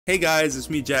Hey guys, it's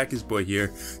me, Jack's boy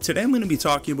here. Today I'm going to be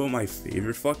talking about my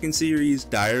favorite fucking series,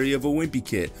 Diary of a Wimpy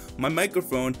Kid. My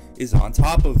microphone is on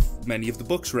top of many of the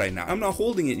books right now. I'm not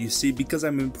holding it, you see, because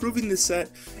I'm improving this set.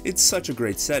 It's such a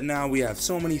great set now. We have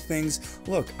so many things.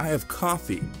 Look, I have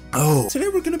coffee. Oh. Today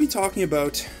we're going to be talking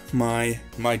about my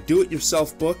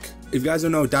do-it-yourself book. If you guys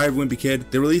don't know, Diary of a Wimpy Kid,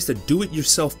 they released a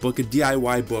do-it-yourself book, a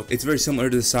DIY book. It's very similar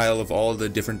to the style of all the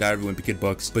different Diary of a Wimpy Kid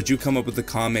books, but you come up with the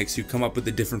comics, you come up with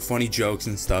the different funny jokes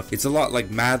and stuff. It's a lot like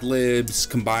Mad Libs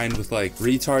combined with like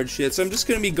retard shit. So I'm just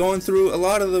gonna be going through a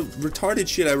lot of the retarded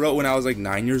shit I wrote when I was like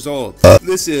 9 years old.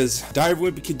 This is Diary of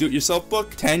a Wimpy Kid do-it-yourself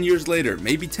book, 10 years later,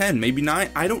 maybe 10, maybe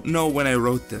 9. I don't know when I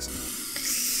wrote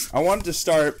this. I wanted to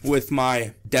start with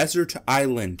my desert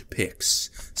island picks.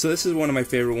 So this is one of my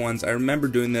favorite ones. I remember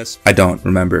doing this. I don't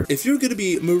remember. If you're gonna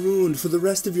be marooned for the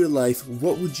rest of your life,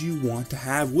 what would you want to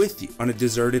have with you on a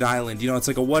deserted island? You know, it's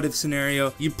like a what if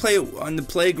scenario. You play it on the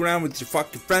playground with your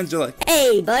fucking friends. You're like,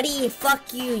 hey buddy,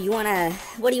 fuck you.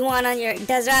 What do you want on your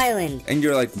desert island? And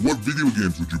you're like, what video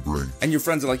games would you bring? And your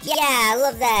friends are like, yeah, I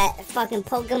love that fucking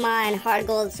Pokemon Hard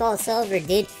Gold Soul Silver,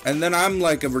 dude. And then I'm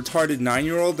like a retarded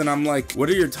 9-year-old and I'm like, what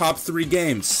are your top 3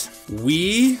 games?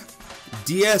 Wii,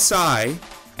 DSi,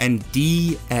 and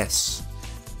DS.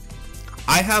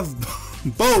 I have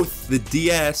both the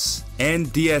DS and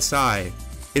DSi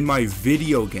in my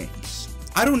video games.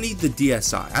 I don't need the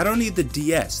DSi. I don't need the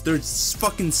DS. They're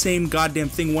fucking same goddamn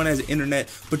thing. One has internet,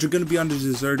 but you're gonna be on a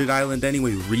deserted island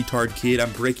anyway, retard kid.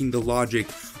 I'm breaking the logic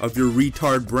of your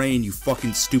retard brain, you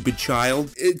fucking stupid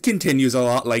child. It continues a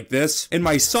lot like this. In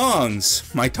my songs,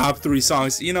 my top 3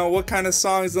 songs, you know, what kind of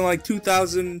songs in like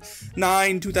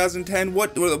 2009, 2010,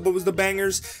 what was the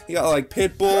bangers? You got like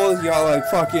Pitbull, you got like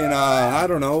fucking, I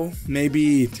don't know,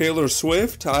 maybe Taylor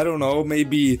Swift, I don't know,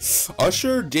 maybe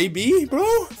Usher, JB,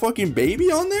 bro? Fucking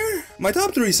Baby on there? My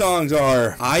top 3 songs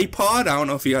are iPod, I don't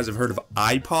know if you guys have heard of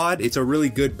iPod, it's a really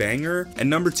good banger,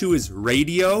 and number 2 is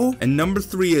Radio, and number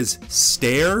 3 is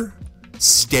Stereo.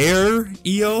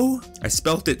 I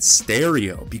spelt it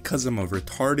stereo because I'm a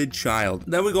retarded child.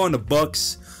 Then we go on to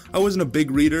books. I wasn't a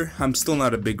big reader. I'm still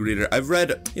not a big reader. I've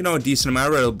read, you know, a decent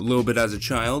amount. I read a little bit as a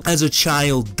child. As a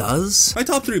child does. My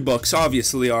top 3 books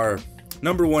obviously are,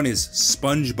 number 1 is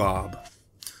SpongeBob.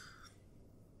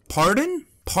 Pardon?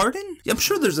 Pardon? I'm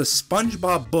sure there's a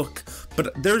SpongeBob book,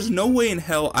 but there's no way in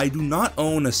hell I do not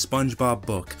own a SpongeBob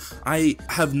book. I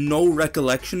have no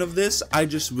recollection of this. I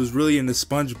just was really into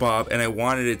SpongeBob and I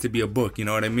wanted it to be a book, you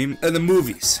know what I mean? And the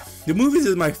movies. The movies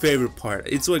is my favorite part.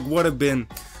 It's like what I've been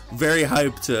very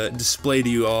hyped to display to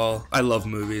you all. I love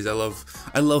movies. I love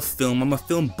film. I'm a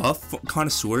film buff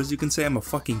connoisseur, as you can say. I'm a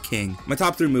fucking king. My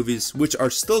top 3 movies, which are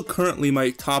still currently my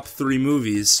top 3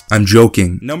 movies. I'm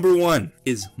joking. Number 1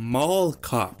 is Mall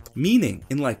Cop. Meaning,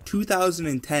 in like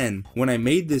 2010, when I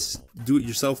made this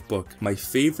do-it-yourself book, my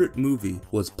favorite movie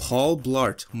was Paul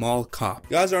Blart Mall Cop.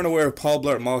 You guys aren't aware of Paul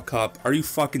Blart Mall Cop? Are you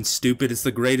fucking stupid? It's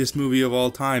the greatest movie of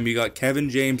all time. You got Kevin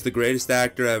James, the greatest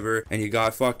actor ever, and you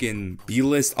got fucking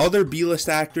other B-list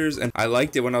actors, and I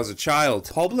liked it when I was a child.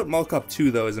 Paul Blart Mall Cop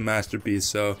 2, though, is a masterpiece,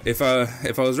 so if I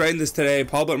was writing this today,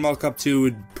 Paul Blart Mall Cop 2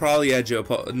 would probably edge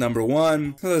up number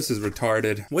 1. Oh, this is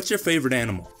retarded. What's your favorite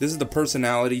animal? This is the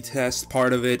personality test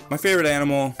part of it. My favorite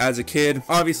animal as a kid,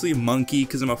 obviously monkey,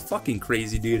 because I'm a fucking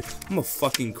crazy dude. I'm a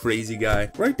fucking crazy guy.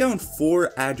 Write down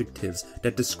 4 adjectives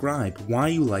that describe why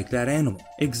you like that animal.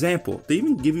 Example. They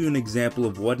even give you an example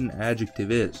of what an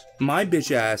adjective is. My bitch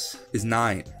ass is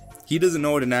 9. He doesn't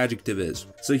know what an adjective is.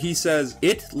 So he says,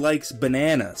 it likes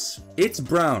bananas. It's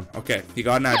brown. Okay, he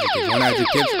got an adjective. 1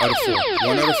 adjective out of 4.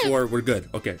 1 out of 4, we're good.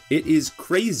 Okay. It is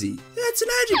crazy. That's an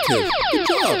adjective. Good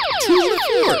job. 2 out of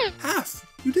 4. Half.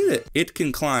 You did it. It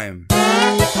can climb.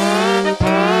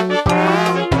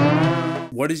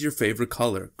 What is your favorite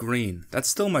color? Green. That's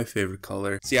still my favorite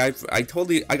color. See, I told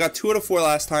you, I got 2 out of 4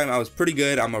 last time. I was pretty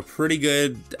good. I'm a pretty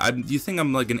good, you think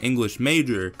I'm like an English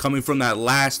major coming from that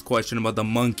last question about the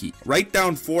monkey. Write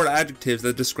down 4 adjectives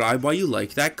that describe why you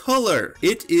like that color.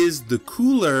 It is the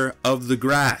cooler of the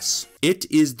grass. It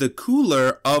is the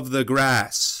cooler of the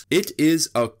grass. It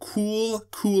is a cool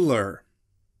cooler.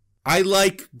 I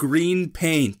like green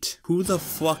paint. Who the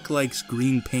fuck likes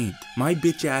green paint? My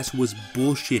bitch ass was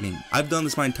bullshitting. I've done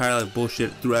this my entire life,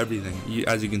 bullshit through everything,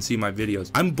 as you can see in my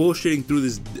videos. I'm bullshitting through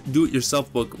this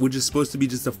do-it-yourself book, which is supposed to be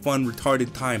just a fun,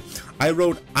 retarded time. I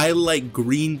wrote, I like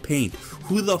green paint.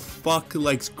 Who the fuck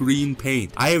likes green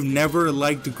paint? I have never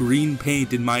liked green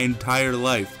paint in my entire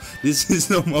life. This is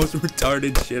the most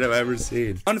retarded shit I've ever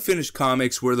seen. Unfinished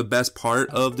comics were the best part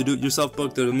of the do-it-yourself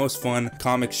book. They're the most fun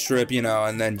comic strip, you know,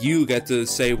 and then you get to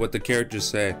say what the characters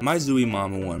say. My Zooey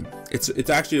Mama one. It's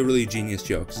actually a really genius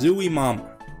joke. Zooey Mama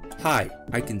Hi,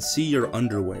 I can see your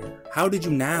underwear. How did you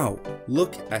now?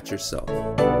 Look at yourself.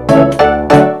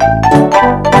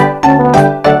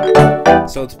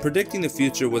 So predicting the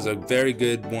future was a very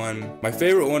good one. My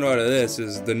favorite one out of this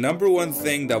is the number one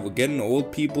thing that will get in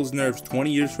old people's nerves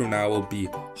 20 years from now will be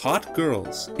hot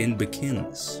girls in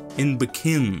bikinis. In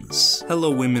bikinis.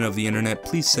 Hello women of the internet,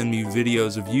 please send me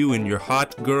videos of you in your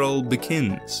hot girl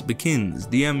bikinis. Bikinis,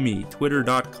 DM me,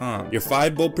 twitter.com. Your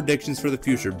 5 bold predictions for the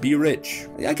future. Be rich.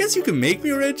 I guess you can make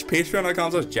me rich.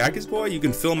 Patreon.com/JackisBoy. You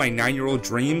can fill my 9-year-old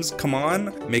dreams. Come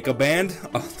on. Make a band.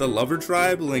 The Lover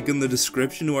Tribe. Link in the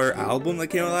description to our album that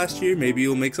came out last year. Maybe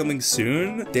you'll make something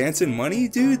soon. Dance and money,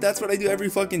 dude. That's what I do every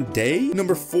fucking day.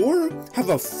 Number 4, have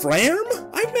a frame.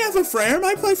 I may have a frame.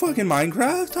 I play fucking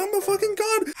Minecraft. I'm a fucking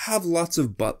god. Have lots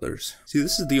of butlers. See,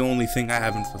 this is the only thing I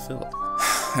haven't fulfilled.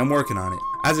 I'm working on it.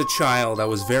 As a child, I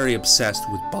was very obsessed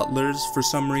with butlers for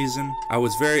some reason. I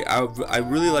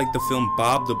really liked the film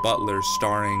Bob the Butler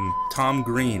starring Tom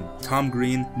Green. Tom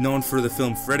Green, known for the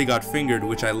film Freddy Got Fingered,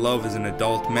 which I love as an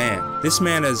adult man.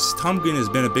 Tom Green has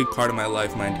been a big part of my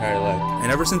life my entire life.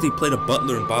 And ever since he played a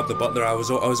butler in Bob the Butler, I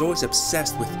was always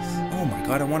obsessed with, oh my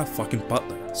god, I want a fucking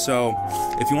butler. So,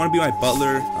 if you want to be my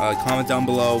butler, comment down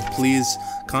below, please.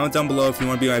 Comment down below if you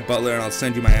want to be my butler and I'll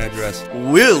send you my address.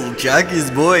 Will Jackie's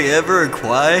boy ever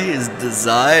acquire his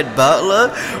desired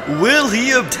butler? Will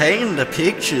he obtain the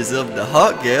pictures of the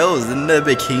hot girls in the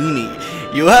bikini?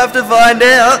 You'll have to find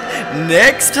out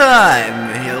next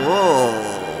time.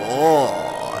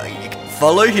 You can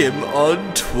follow him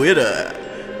on Twitter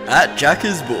at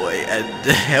Jackie's boy and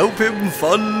help him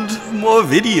fund more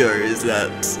videos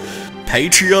at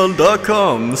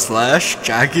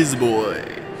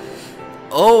patreon.com/JackisBoy.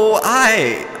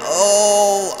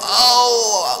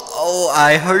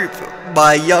 I hope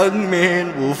my young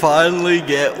man will finally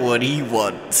get what he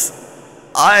wants.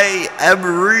 I am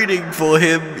rooting for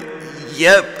him.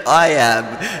 Yep, I am.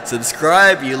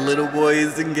 Subscribe, you little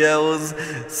boys and girls.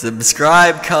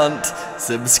 Subscribe, cunt.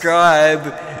 Subscribe.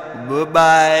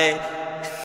 Bye-bye.